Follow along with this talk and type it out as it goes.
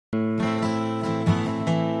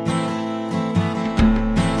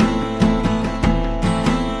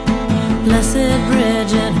blessed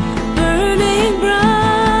Brighid, burning bright,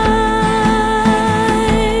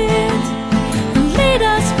 and lead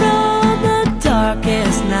us from the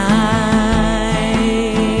darkest night.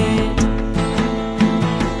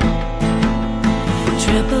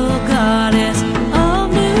 Triple goddess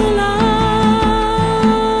of new life,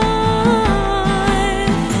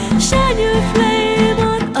 shine your flame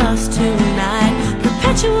on us tonight.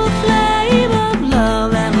 Perpetual flame of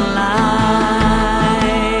love and light.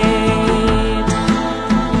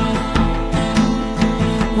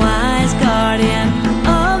 Wise guardian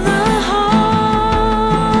of the hearth,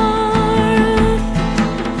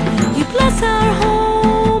 you bless our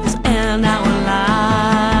homes and our lives.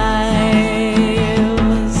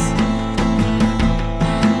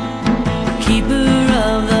 Keeper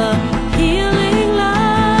of the healing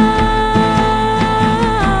light,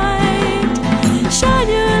 shine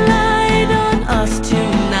your light on us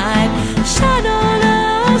tonight. Shine on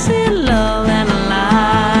us in love and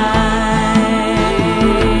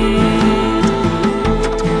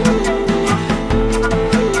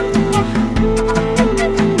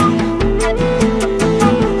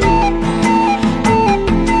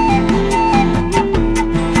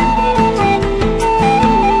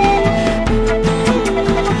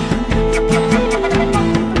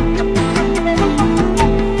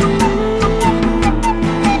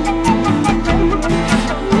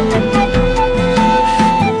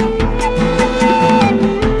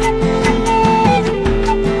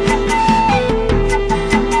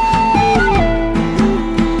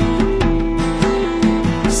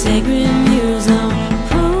sacred muse of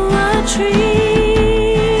poetry,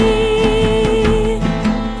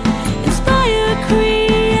 inspire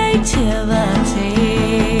creativity.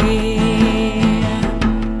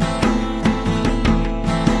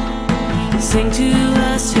 Sing to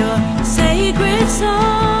us your sacred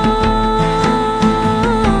song.